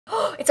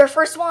It's our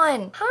first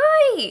one.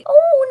 Hi.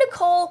 Oh,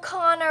 Nicole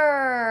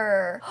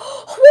Connor.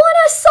 What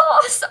a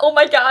sauce. Oh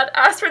my god,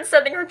 Astrid's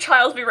sending her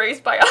child to be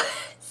raised by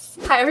us.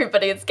 Hi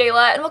everybody, it's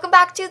Gayla, and welcome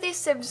back to the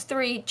Sims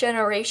 3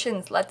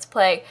 Generations Let's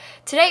Play.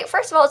 Today,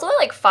 first of all, it's only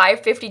like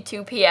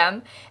 5:52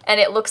 p.m.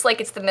 and it looks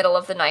like it's the middle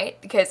of the night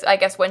because I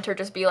guess winter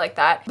just be like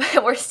that.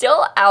 But we're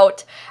still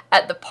out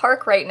at the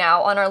park right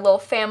now on our little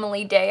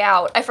family day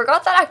out. I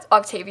forgot that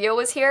Octavio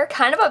was here.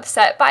 Kind of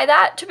upset by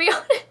that, to be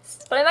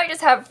honest. But I might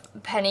just have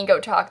Penny go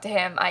talk to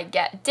him, I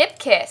get. Dip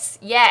kiss.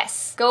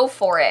 Yes. Go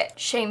for it.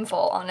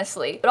 Shameful,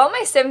 honestly. But all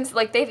my Sims,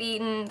 like, they've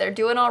eaten. They're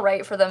doing all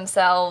right for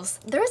themselves.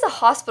 There's a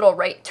hospital,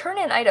 right? Turn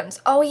in items.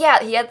 Oh,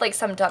 yeah. He had, like,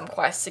 some dumb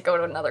quest to go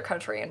to another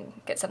country and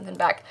get something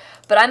back.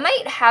 But I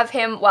might have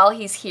him, while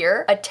he's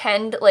here,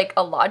 attend, like,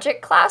 a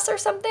logic class or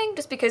something.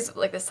 Just because,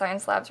 like, the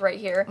science lab's right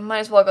here. Might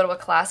as well go to a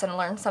class and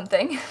learn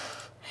something.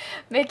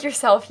 Make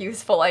yourself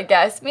useful, I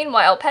guess.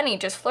 Meanwhile, Penny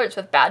just flirts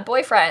with bad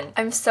boyfriend.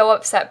 I'm so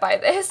upset by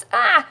this.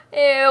 Ah,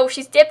 ew,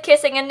 she's dip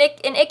kissing an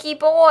icky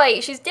boy.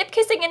 She's dip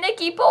kissing an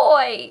icky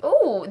boy.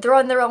 Ooh, they're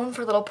on their own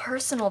for a little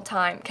personal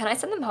time. Can I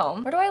send them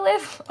home? Where do I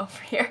live?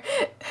 Over here.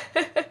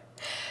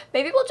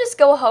 Maybe we'll just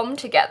go home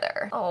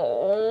together.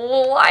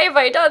 Oh, why have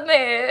I done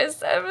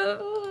this?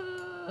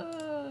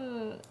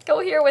 Go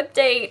here with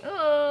date.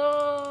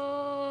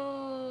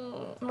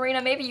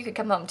 Marina, maybe you could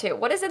come home too.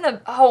 What is in the,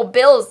 oh,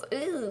 bills.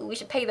 Ooh, we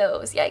should pay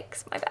those.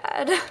 Yikes, my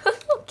bad.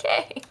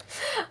 Okay.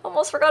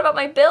 Almost forgot about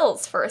my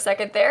bills for a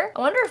second there.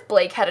 I wonder if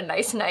Blake had a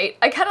nice night.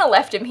 I kind of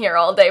left him here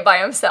all day by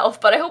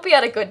himself, but I hope he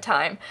had a good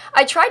time.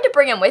 I tried to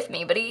bring him with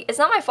me, but it's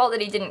not my fault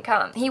that he didn't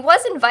come. He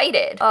was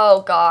invited.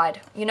 Oh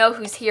God, you know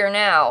who's here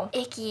now.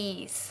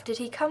 Ickies. Did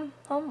he come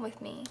home with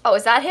me? Oh,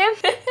 is that him?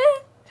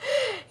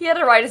 He had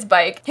to ride his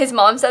bike. His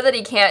mom said that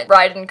he can't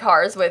ride in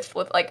cars with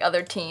like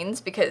other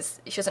teens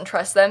because she doesn't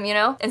trust them, you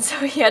know? And so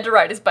he had to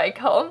ride his bike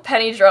home.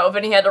 Penny drove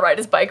and he had to ride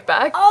his bike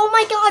back. Oh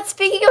my god,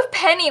 speaking of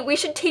Penny, we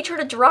should teach her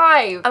to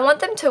drive. I want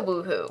them to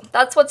woohoo.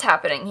 That's what's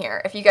happening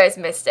here, if you guys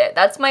missed it.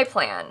 That's my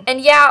plan.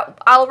 And yeah,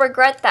 I'll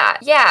regret that.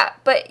 Yeah,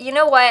 but you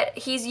know what?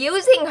 He's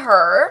using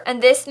her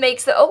and this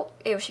makes the, oh,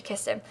 ew, she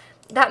kissed him.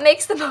 That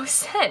makes the most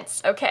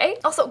sense, okay?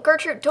 Also,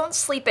 Gertrude, don't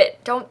sleep at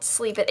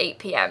 8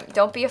 p.m.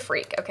 Don't be a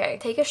freak, okay?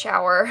 Take a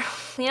shower,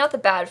 clean out the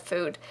bad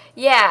food.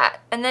 Yeah,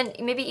 and then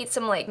maybe eat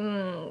some, like,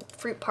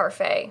 fruit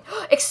parfait.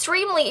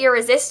 Extremely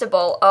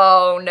irresistible.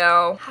 Oh,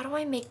 no. How do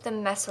I make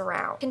them mess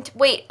around?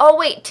 Wait, oh,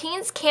 wait,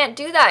 teens can't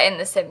do that in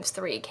The Sims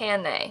 3,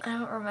 can they? I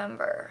don't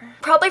remember.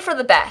 Probably for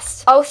the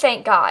best. Oh,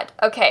 thank God.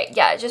 Okay,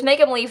 yeah, just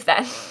make him leave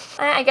then.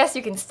 I guess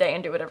you can stay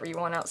and do whatever you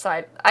want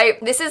outside.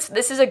 This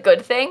is a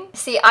good thing.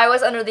 See, I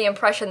was under the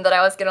impression that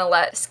I was gonna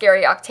let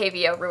scary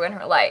Octavio ruin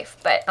her life,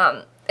 but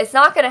it's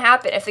not gonna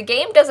happen. If the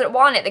game doesn't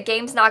want it, the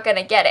game's not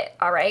gonna get it,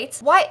 all right?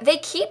 Why? They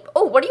keep,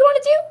 oh, what do you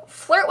want to do?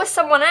 Flirt with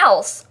someone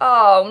else.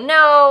 Oh,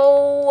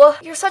 no.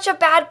 You're such a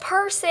bad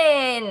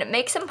person.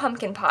 Make some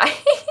pumpkin pie.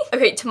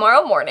 Okay,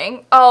 tomorrow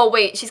morning. Oh,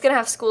 wait, she's gonna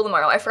have school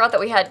tomorrow. I forgot that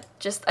we had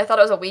I thought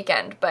it was a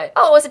weekend, but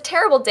oh, it was a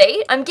terrible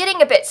date? I'm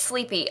getting a bit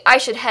sleepy. I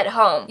should head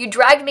home. You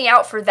dragged me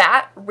out for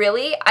that?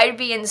 Really? I'd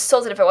be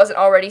insulted if I wasn't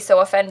already so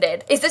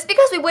offended. Is this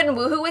because we wouldn't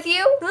woohoo with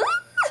you?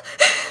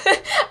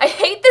 I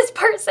hate this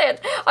person.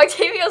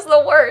 Octavio's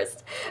the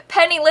worst.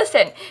 Penny,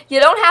 listen, you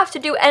don't have to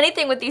do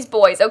anything with these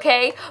boys,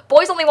 okay?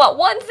 Boys only want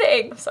one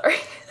thing. I'm sorry.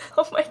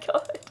 Oh my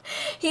god.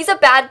 He's a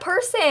bad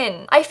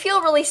person. I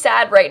feel really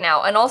sad right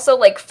now and also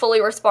like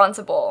fully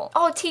responsible.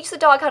 Oh, teach the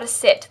dog how to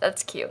sit.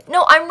 That's cute.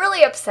 No, I'm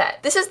really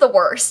upset. This is the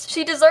worst.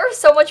 She deserves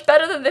so much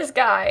better than this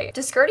guy.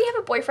 Does Gertie have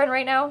a boyfriend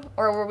right now?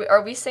 Or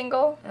are we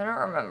single? I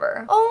don't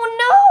remember.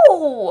 Oh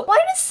no! Why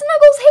does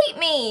Snuggles hate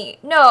me?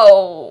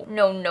 No.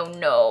 No, no,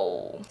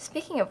 no.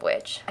 Speaking of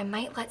which, I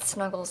might let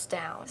Snuggles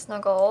down.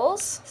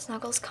 Snuggles?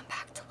 Snuggles, come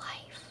back to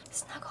life.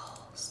 Snuggles.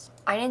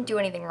 I didn't do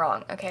anything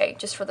wrong, okay?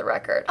 Just for the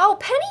record. Oh,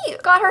 Penny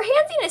got her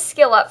handiness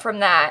skill up from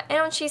that.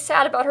 And she's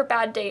sad about her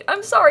bad date.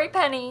 I'm sorry,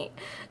 Penny.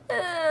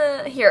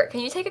 Here,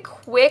 can you take a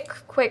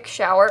quick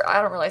shower?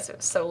 I don't realize it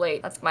was so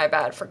late. That's my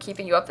bad for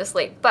keeping you up this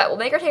late. But we'll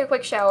make her take a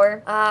quick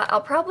shower.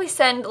 I'll probably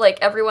send, like,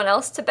 everyone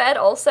else to bed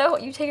also.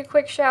 You take a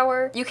quick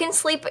shower. You can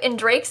sleep in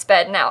Drake's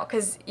bed now,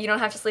 because you don't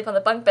have to sleep on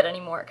the bunk bed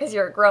anymore, because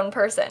you're a grown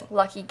person.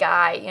 Lucky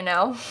guy, you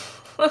know?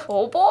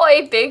 Oh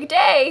boy, big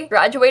day.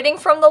 Graduating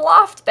from the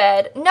loft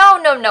bed. No,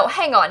 no, no,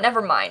 hang on,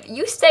 never mind.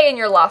 You stay in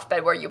your loft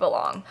bed where you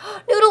belong.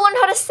 Noodle learned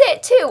how to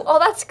sit too. Oh,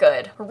 that's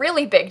good.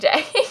 Really big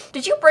day.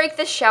 Did you break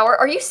this shower?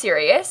 Are you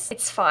serious?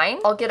 It's fine.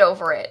 I'll get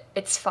over it.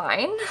 It's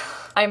fine.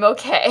 I'm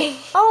okay.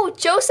 Oh,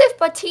 Joseph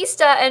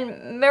Batista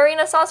and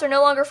Marina Sauce are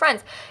no longer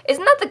friends.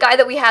 Isn't that the guy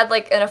that we had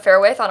like an affair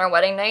with on our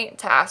wedding night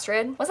to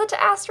Astrid? Was that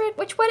to Astrid?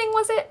 Which wedding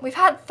was it? We've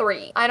had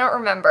 3. I don't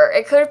remember.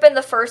 It could have been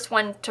the first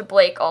one to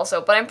Blake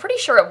also, but I'm pretty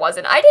sure it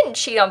wasn't. I didn't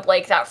cheat on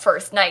Blake that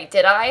first night,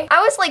 did I?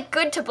 I was like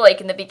good to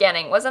Blake in the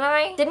beginning, wasn't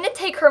I? Didn't it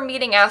take her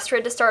meeting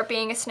Astrid to start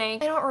being a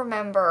snake? I don't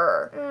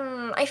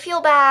remember. I feel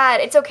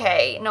bad. It's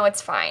okay. No,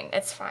 it's fine.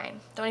 It's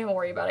fine. Don't even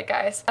worry about it,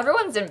 guys.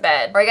 Everyone's in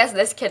bed. Or I guess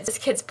this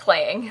kid's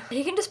playing.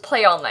 he can just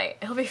play all night.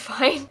 He'll be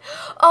fine.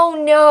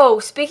 Oh no,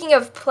 speaking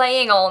of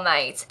playing all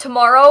night,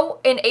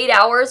 tomorrow in 8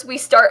 hours we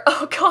start,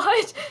 oh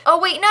god. Oh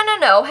wait,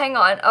 no, hang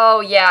on.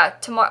 Oh yeah,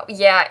 tomorrow,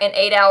 yeah, in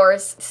 8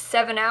 hours,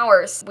 7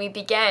 hours, we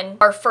begin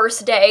our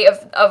first day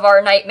of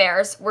our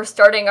nightmares. We're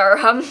starting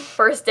our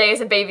first day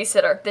as a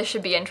babysitter. This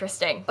should be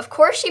interesting. Of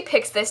course she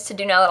picks this to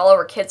do now that all of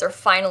her kids are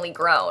finally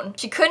grown.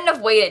 She couldn't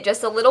have waited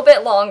just a little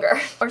bit longer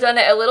or done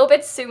it a little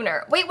bit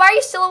sooner. Wait, why are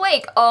you still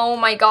awake? Oh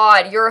my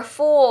god, you're a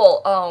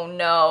fool. Oh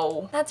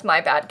no. That's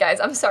my bad, guys.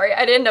 I'm sorry.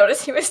 I didn't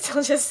notice he was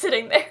still just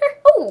sitting there.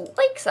 Oh,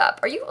 Blake's up.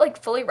 Are you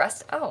like fully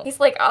rested? Oh, he's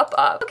like up.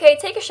 Okay,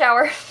 take a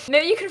shower.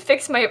 Maybe you can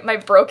fix my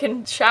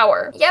broken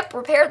shower. Yep,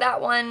 repair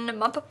that one.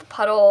 Mop up the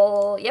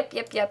puddle. Yep.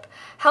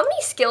 How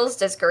many skills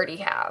does Gertie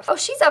have? Oh,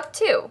 she's up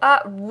too.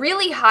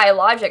 Really high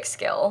logic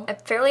skill, a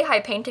fairly high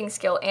painting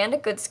skill, and a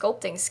good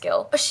sculpting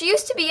skill. But she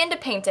used to be into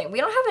painting. We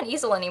don't have an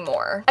easel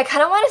anymore. I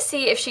kind of want to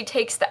see if she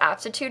takes the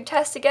aptitude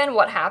test again,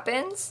 what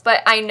happens.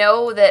 But I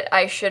know that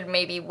I should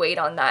maybe wait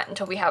on that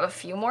until we have a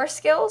few more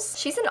skills.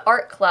 She's in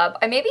art club.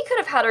 I maybe could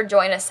have had her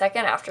join a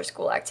second after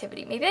school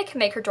activity. Maybe I can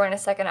make her join a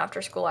second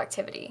after school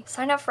activity.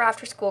 Sign up for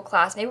after school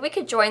class. Maybe we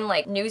could join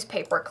like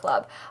newspaper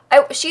club.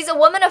 She's a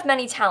woman of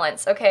many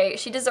talents, okay?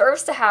 She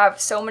deserves to have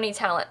so many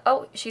talent.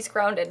 Oh, she's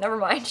grounded. Never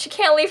mind. She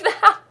can't leave the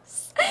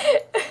house.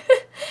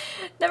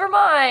 Never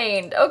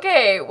mind.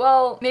 Okay,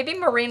 well, maybe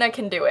Marina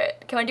can do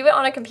it. Can I do it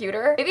on a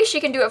computer? Maybe she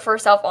can do it for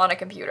herself on a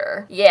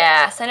computer.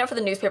 Yeah, sign up for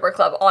the newspaper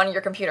club on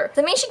your computer. Does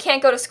that mean she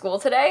can't go to school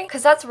today?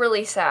 Because that's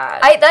really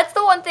sad. That's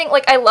the one thing,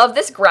 like, I love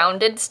this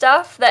grounded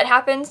stuff that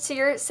happens to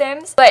your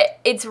Sims, but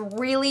it's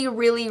really,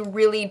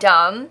 really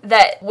dumb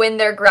that when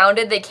they're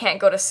grounded, they can't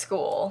go to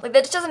school. Like,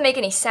 that just doesn't make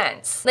any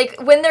sense. Like,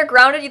 when they're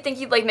grounded, you'd think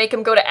you'd, like, make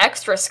them go to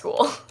extra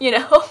school, you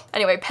know?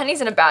 Anyway,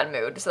 Penny's in a bad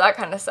mood, so that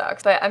kind of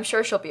sucks, but I'm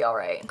sure she'll be all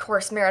right. Of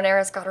course,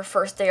 Marinara's got her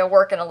first day of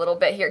work in a little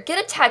bit here.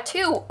 Get a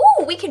tattoo.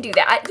 Ooh, we can do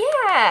that.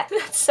 Yeah,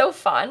 that's so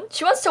fun.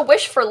 She wants to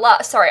wish for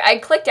love. Sorry, I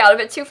clicked out of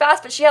it too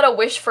fast, but she had a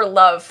wish for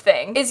love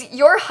thing. Is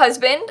your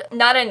husband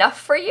not enough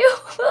for you?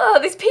 Oh,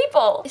 these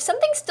people. Is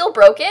something still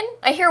broken?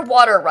 I hear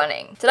water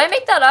running. Did I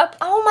make that up?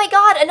 Oh my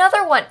god,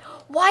 another one.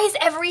 Why is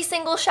every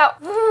single shower...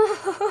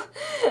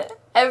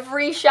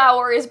 Every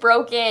shower is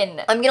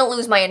broken. I'm gonna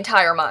lose my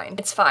entire mind.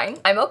 It's fine.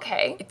 I'm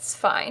okay. It's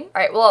fine. All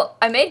right, well,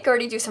 I made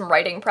Gertie do some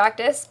writing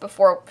practice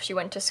before she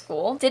went to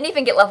school. Didn't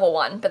even get level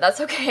 1, but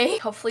that's okay.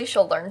 Hopefully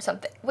she'll learn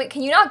something. Wait,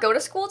 can you not go to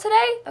school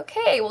today?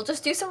 Okay, we'll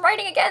just do some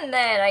writing again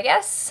then, I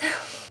guess.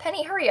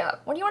 Penny, hurry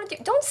up. What do you want to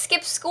do? Don't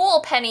skip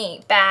school,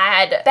 Penny.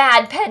 Bad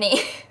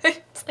Penny.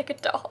 It's like a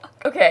dog.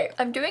 Okay,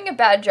 I'm doing a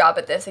bad job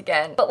at this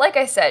again. But like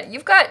I said,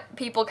 you've got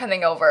people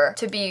coming over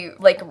to be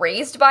like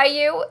raised by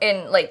you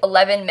in like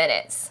 11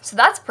 minutes. So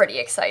that's pretty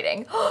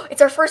exciting.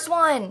 It's our first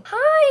one.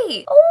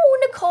 Hi. Oh,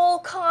 Nicole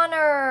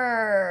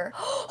Connor.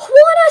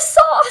 What a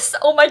sauce.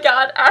 Oh my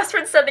god,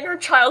 Astrid's sending her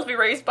child to be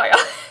raised by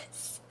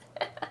us.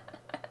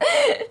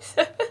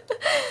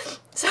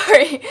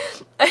 Sorry.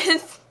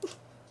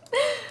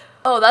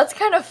 Oh, that's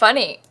kind of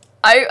funny.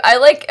 I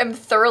like am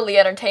thoroughly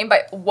entertained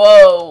by,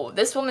 whoa,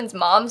 this woman's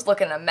mom's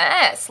looking a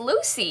mess.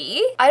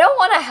 Lucy, I don't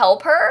want to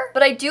help her,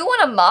 but I do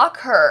want to mock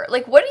her.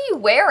 Like, what are you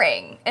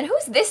wearing? And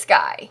who's this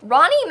guy?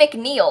 Ronnie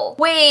McNeil.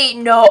 Wait,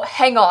 no,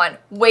 hang on.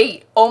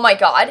 Wait, oh my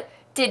god.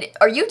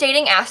 Are you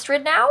dating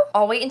Astrid now?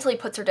 I'll wait until he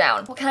puts her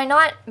down. Well, can I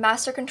not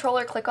master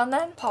controller click on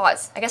them?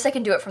 Pause. I guess I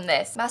can do it from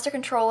this. Master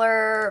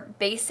controller,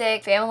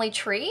 basic, family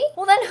tree?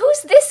 Well then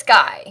who's this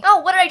guy? Oh,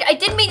 what did I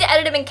didn't mean to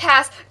edit him in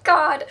cast.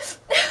 God.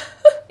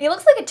 He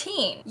looks like a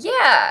teen.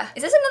 Yeah.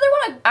 Is this another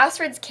one of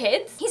Astrid's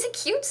kids? He's a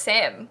cute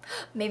sim.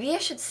 Maybe I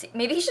should see,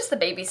 maybe he's just the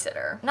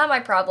babysitter. Not my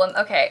problem.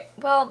 Okay,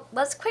 well,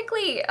 let's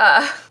quickly,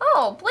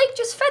 oh, Blake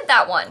just fed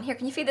that one. Here,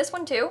 can you feed this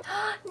one too?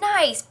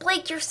 Nice,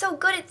 Blake, you're so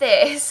good at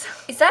this.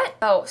 Is that,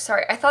 oh,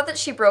 sorry, I thought that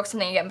she broke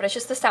something again, but it's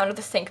just the sound of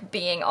the sink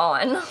being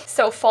on.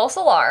 So, false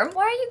alarm.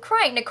 Why are you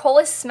crying? Nicole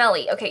is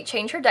smelly. Okay,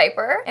 change her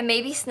diaper and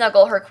maybe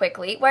snuggle her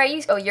quickly. Why are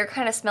you, oh, you're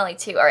kind of smelly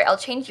too. All right, I'll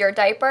change your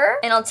diaper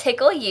and I'll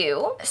tickle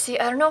you. See,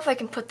 I don't know if I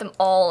can put them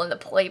all in the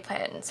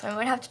playpen, so I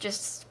might have to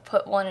just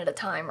put one at a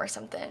time or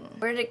something.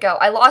 Where did it go?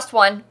 I lost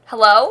one.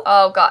 Hello?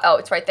 Oh god, oh,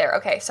 it's right there.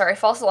 Okay, sorry,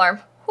 false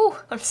alarm. Whew,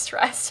 I'm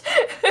stressed.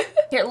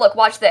 Here, look,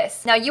 watch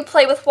this. Now you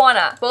play with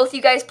Juana. Both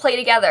you guys play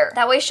together.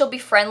 That way she'll be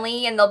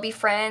friendly and they'll be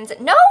friends.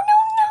 No, no,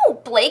 no!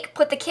 Blake,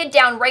 put the kid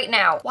down right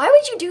now. Why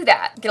would you do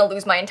that? I'm gonna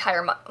lose my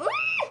entire mind.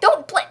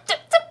 Don't play.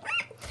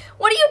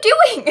 What are you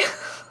doing?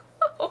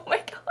 Oh my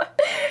god.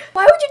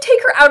 Why would you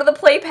take her out of the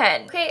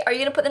playpen? Okay, are you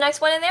gonna put the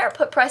next one in there?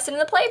 Put Preston in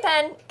the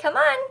playpen. Come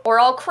on. Or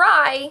I'll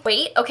cry.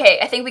 Wait, okay,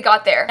 I think we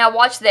got there. Now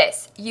watch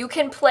this. You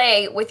can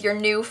play with your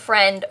new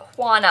friend,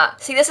 Juana.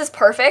 See, this is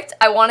perfect.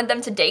 I wanted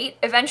them to date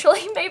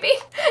eventually, maybe.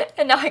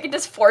 And now I can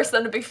just force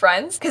them to be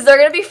friends. Because they're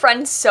gonna be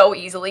friends so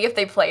easily if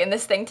they play in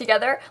this thing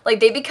together. Like,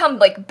 they become,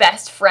 like,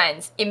 best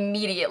friends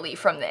immediately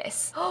from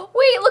this.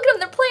 Wait, look at them.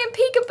 They're playing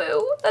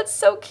peekaboo. That's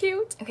so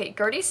cute. Okay,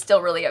 Gertie's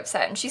still really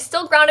upset. And she's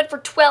still grounded for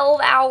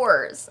 12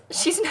 hours.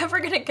 She's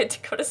never gonna get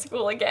to go to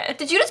school again.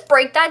 Did you just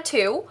break that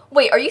too?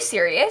 Wait, are you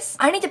serious?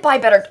 I need to buy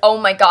better. Oh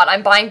my god,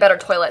 I'm buying better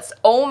toilets.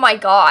 Oh my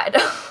god.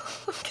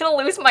 I'm gonna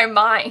lose my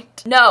mind.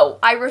 No,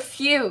 I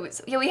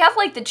refuse. Yeah, we have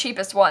like the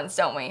cheapest ones,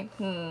 don't we?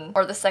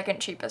 Or the second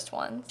cheapest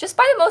ones. Just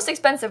buy the most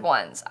expensive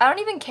ones. I don't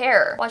even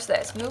care. Watch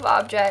this. Move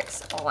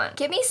objects. Hold on.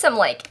 Give me some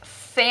like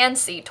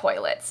fancy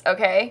toilets,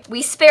 okay?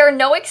 We spare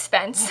no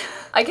expense.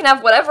 I can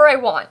have whatever I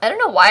want. I don't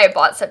know why I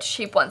bought such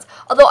cheap ones.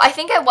 Although I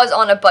think I was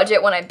on a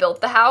budget when I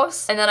built the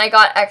house and then I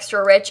got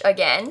extra rich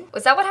again.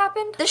 Was that what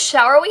happened? The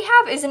shower we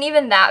have isn't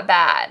even that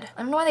bad.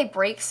 I don't know why they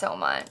break so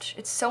much.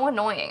 It's so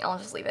annoying. I'll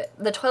just leave it.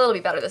 The toilet will be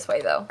better this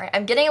way though. All right,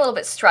 I'm getting a little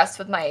bit stressed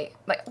with my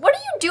what are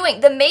you doing?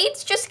 The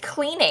maid's just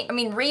cleaning. I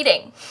mean,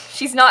 reading.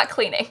 She's not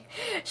cleaning.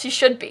 She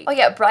should be. Oh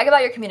yeah, brag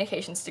about your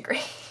communications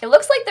degree. It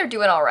looks like they're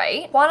doing all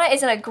right. Juana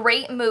is in a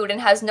great mood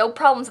and has no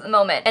problems at the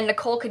moment, and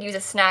Nicole could use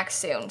a snack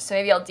soon, so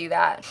maybe I'll do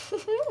that.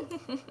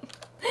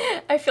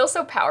 I feel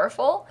so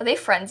powerful. Are they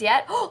friends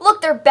yet? Oh,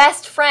 look, they're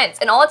best friends.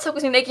 And all it took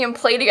was me making them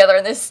play together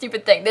in this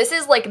stupid thing. This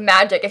is like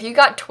magic. If you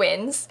got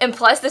twins, and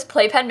plus this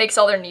playpen makes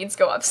all their needs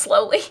go up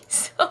slowly.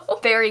 So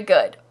very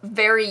good.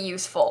 Very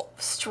useful.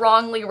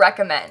 Strongly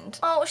recommend.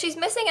 Oh, she's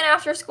missing an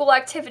after-school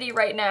activity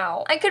right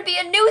now. I could be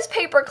a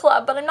newspaper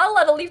club, but I'm not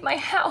allowed to leave my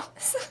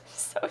house.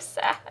 So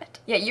sad.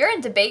 Yeah, you're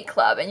in debate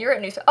club and you're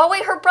at newspaper. Oh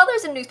wait, her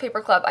brother's in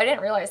newspaper club. I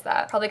didn't realize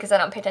that. Probably because I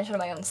don't pay attention to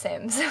my own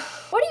Sims.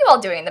 What are you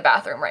all doing in the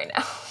bathroom right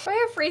now? Do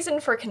I have reason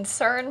for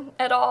concern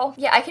at all?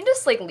 Yeah, I can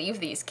just like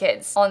leave these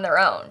kids on their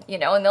own, you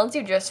know, and they'll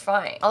do just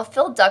fine. I'll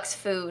fill Duck's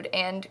food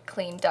and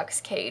clean Duck's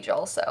cage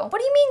also. What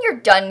do you mean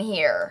you're done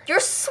here? You're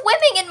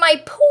swimming in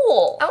my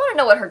pool. I want to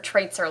know what her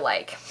traits are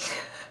like.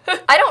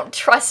 I don't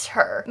trust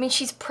her. I mean,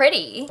 she's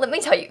pretty. Let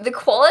me tell you, the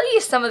quality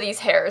of some of these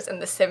hairs in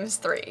The Sims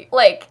 3,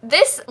 like,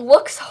 this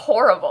looks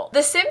horrible.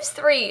 The Sims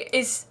 3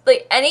 is,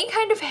 like, any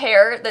kind of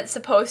hair that's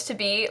supposed to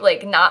be,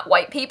 like, not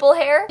white people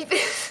hair.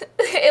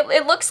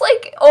 It looks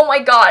like, oh my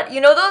god, you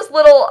know those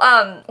little,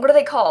 what are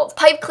they called?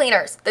 Pipe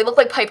cleaners. They look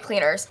like pipe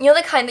cleaners. You know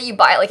the kind that you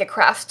buy at, like, a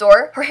craft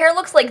store? Her hair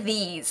looks like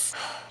these.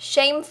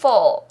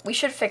 Shameful. We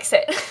should fix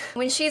it.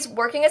 When she's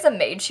working as a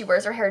maid, she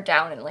wears her hair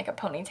down in like a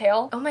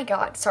ponytail. Oh my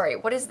god, sorry,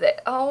 what is this?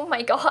 Oh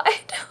my god.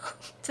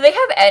 Do they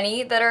have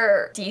any that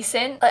are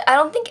decent? I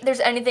don't think there's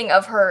anything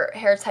of her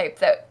hair type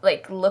that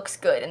like looks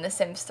good in The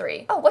Sims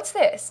 3. Oh, what's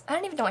this? I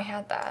didn't even know I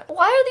had that.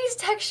 Why are these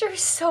textures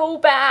so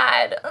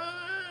bad?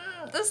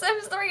 The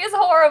Sims 3 is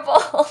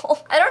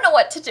horrible. I don't know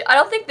what to do. I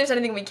don't think there's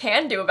anything we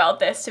can do about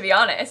this, to be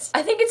honest.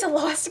 I think it's a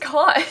lost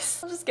cause.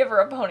 I'll just give her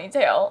a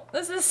ponytail.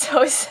 This is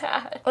so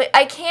sad. Like,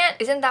 I can't.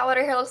 Isn't that what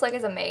her hair looks like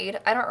as a maid?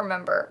 I don't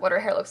remember what her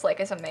hair looks like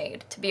as a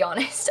maid, to be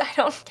honest. I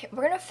don't. Okay,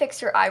 we're gonna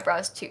fix your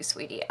eyebrows too,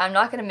 sweetie. I'm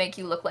not gonna make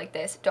you look like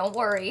this. Don't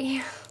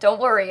worry.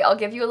 Don't worry. I'll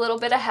give you a little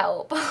bit of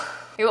help.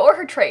 What were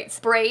her traits?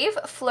 Brave,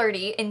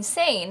 flirty,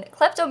 insane,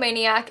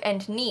 kleptomaniac,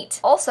 and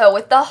neat. Also,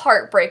 with the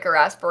heartbreaker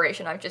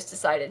aspiration I've just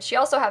decided, she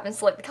also happens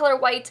to like the color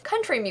white,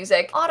 country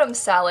music, autumn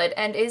salad,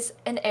 and is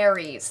an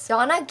Aries.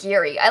 Donna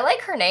Geary. I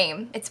like her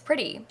name. It's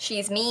pretty.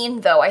 She's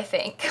mean though, I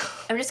think.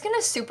 I'm just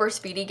gonna super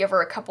speedy give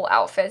her a couple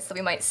outfits that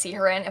we might see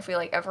her in if we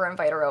like ever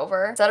invite her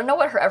over. So I don't know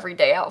what her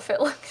everyday outfit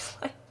looks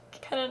like.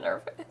 Kind of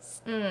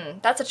nervous.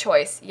 That's a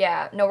choice.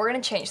 Yeah, no, we're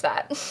gonna change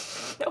that.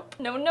 Nope.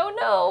 No, no,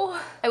 no.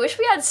 I wish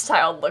we had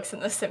styled looks in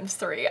The Sims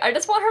 3. I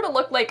just want her to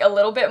look like a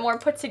little bit more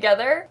put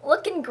together.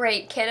 Looking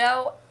great,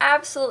 kiddo.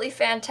 Absolutely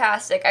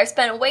fantastic. I've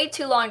spent way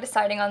too long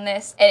deciding on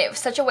this and it was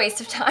such a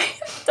waste of time.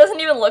 Doesn't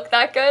even look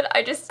that good.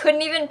 I just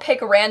couldn't even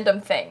pick random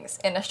things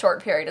in a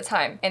short period of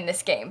time in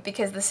this game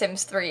because The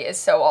Sims 3 is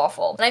so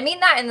awful. And I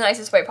mean that in the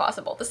nicest way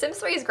possible. The Sims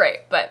 3 is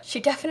great, but she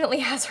definitely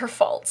has her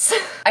faults.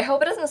 I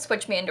hope it doesn't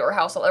switch me into her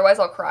household, otherwise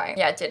I'll cry.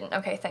 Yeah, it didn't.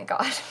 Okay, thank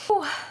God.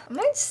 Whew. I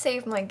might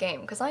save my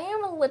game because I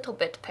am a little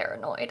bit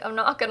paranoid. I'm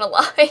not gonna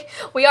lie.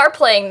 We are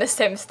playing The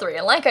Sims 3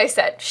 and like I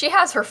said, she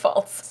has her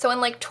faults. So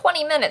in like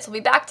 20 minutes, we'll be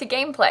back to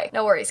gameplay.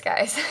 No worries,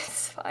 guys.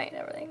 It's fine.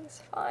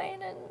 Everything's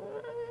fine. And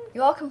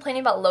you all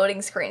complaining about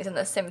loading screens in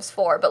The Sims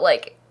 4, but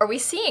like, are we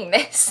seeing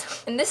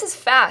this? And this is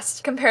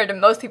fast compared to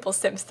most people's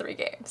Sims 3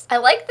 games. I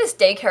like this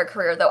daycare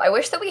career though. I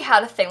wish that we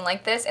had a thing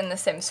like this in The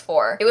Sims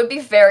 4. It would be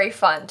very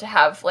fun to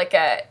have like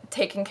a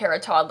taking care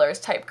of toddlers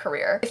type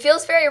career. It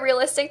feels very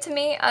realistic to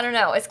me. I don't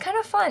know. It's kind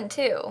of fun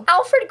too.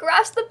 Alfred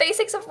grasped the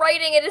basics of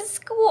writing at his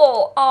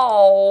school.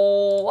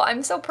 Oh,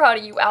 I'm so proud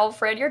of you,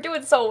 Alfred. You're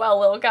doing so well,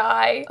 little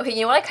guy. Okay,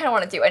 you know what I kind of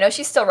want to do? I know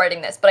she's still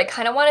writing this, but I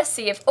kind of want to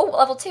see if, oh,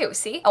 level 2,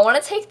 see? I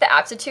want to take the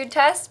aptitude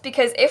test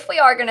because if we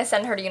are going to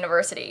send her to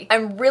university,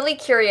 I'm really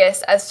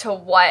curious as to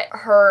what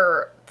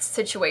her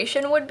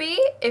situation would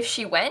be if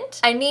she went.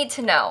 I need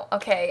to know,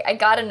 okay? I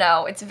gotta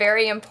know. It's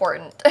very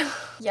important.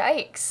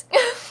 Yikes.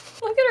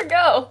 Look at her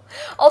go.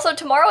 Also,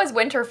 tomorrow is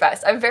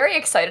Winterfest. I'm very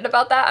excited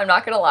about that. I'm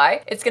not gonna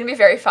lie. It's gonna be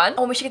very fun.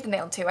 Oh, we should get the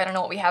mail too. I don't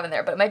know what we have in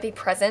there, but it might be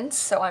presents.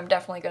 So I'm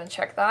definitely gonna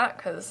check that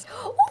because...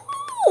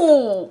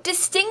 Ooh,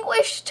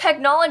 Distinguished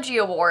Technology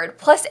Award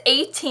plus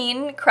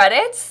 18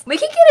 credits. We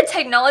can get a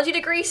technology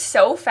degree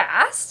so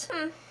fast.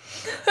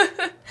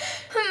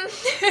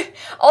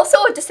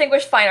 Also a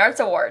Distinguished Fine Arts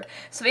Award.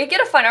 So we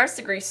get a fine arts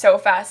degree so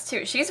fast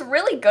too. She's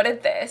really good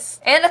at this.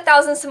 And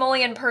 1,000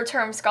 simoleon per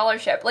term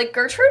scholarship. Like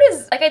Gertrude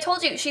is, like I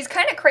told you, she's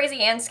kind of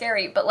crazy and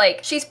scary, but like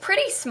she's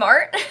pretty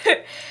smart.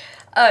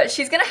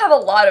 She's gonna have a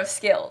lot of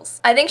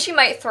skills. I think she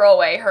might throw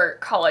away her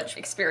college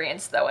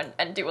experience though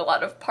and do a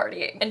lot of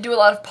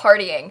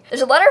partying.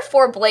 There's a letter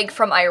for Blake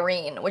from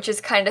Irene, which is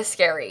kind of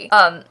scary.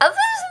 I'm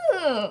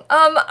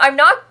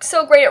not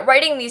so great at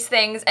writing these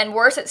things and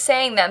worse at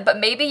saying them, but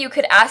maybe you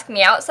could ask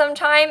me out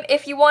sometime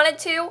if you wanted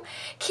to.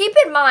 Keep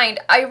in mind,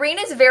 Irene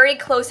is very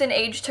close in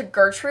age to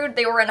Gertrude.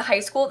 They were in high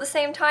school at the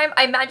same time.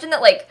 I imagine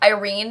that like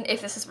Irene,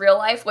 if this is real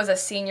life, was a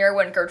senior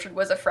when Gertrude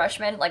was a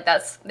freshman. Like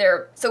that's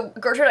their, so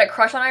Gertrude had a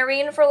crush on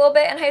Irene for a little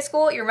bit in high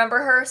school. You remember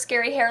her,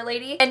 scary hair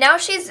lady? And now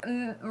she's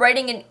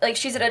writing in, like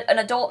she's an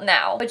adult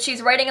now, but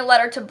she's writing a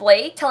letter to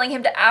Blake telling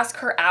him to ask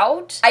her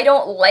out. I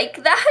don't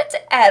like that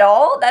at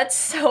all. That's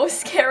so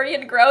scary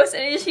and gross,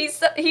 and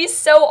he's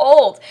so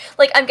old.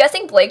 Like I'm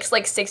guessing Blake's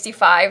like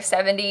 65,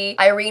 70,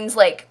 Irene's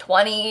like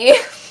 20.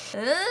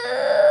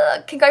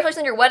 Congratulations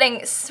on your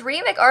wedding.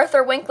 Sri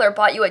MacArthur Winkler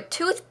bought you a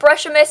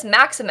Toothbrushamus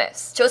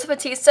Maximus. Joseph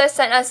Batista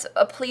sent us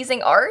a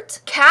pleasing art.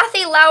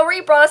 Kathy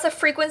Lowry brought us a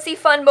Frequency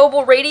Fund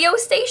mobile radio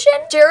station.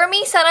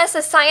 Jeremy sent us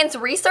a science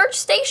research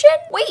station.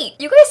 Wait,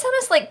 you guys sent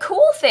us like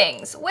cool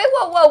things. Wait,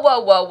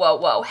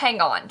 whoa. Hang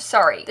on,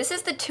 sorry. This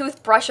is the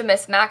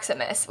Toothbrushamus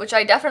Maximus, which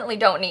I definitely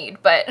don't need,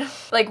 but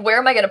like where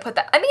am I gonna put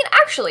that? I mean,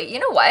 actually, you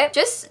know what?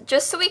 Just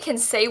so we can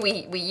say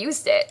we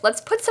used it,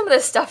 let's put some of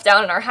this stuff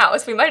down in our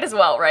house. We might as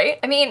well, right?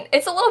 I mean,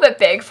 it's a little bit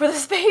big for the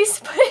space,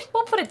 but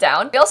we'll put it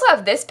down. We also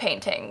have this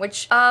painting,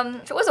 which,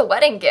 if it was a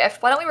wedding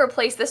gift, why don't we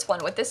replace this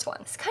one with this one?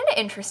 It's kind of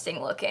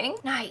interesting looking.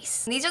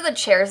 Nice. And these are the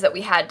chairs that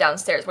we had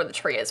downstairs where the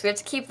tree is. We have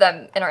to keep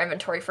them in our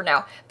inventory for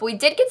now. But we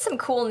did get some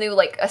cool new,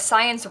 like, a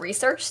science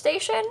research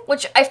station,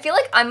 which I feel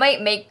like I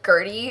might make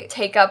Gertie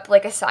take up,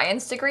 like, a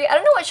science degree. I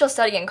don't know what she'll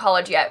study in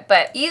college yet,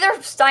 but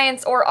either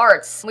science or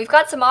arts. We've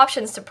got some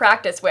options to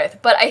practice with.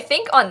 But I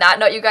think on that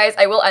note, you guys,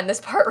 I will end this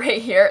part right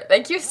here.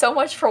 Thank you so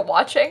much for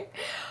watching.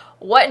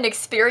 What an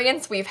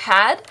experience we've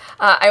had.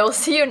 I will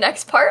see you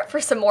next part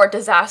for some more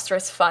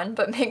disastrous fun,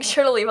 but make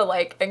sure to leave a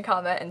like and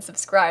comment and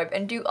subscribe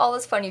and do all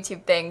those fun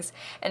YouTube things.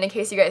 And in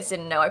case you guys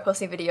didn't know, I post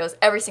new videos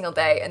every single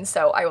day, and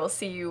so I will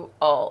see you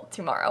all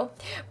tomorrow.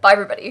 Bye,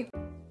 everybody.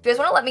 If you guys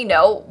want to let me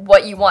know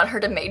what you want her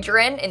to major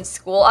in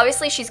school,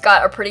 obviously she's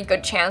got a pretty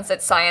good chance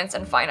at science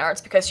and fine arts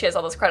because she has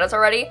all those credits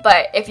already,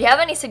 but if you have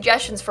any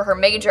suggestions for her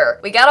major,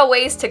 we got a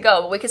ways to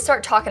go, but we could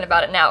start talking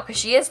about it now because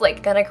she is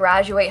like gonna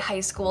graduate high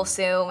school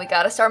soon. We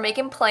gotta start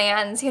making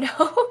plans, you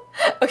know?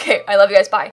 Okay, I love you guys, bye.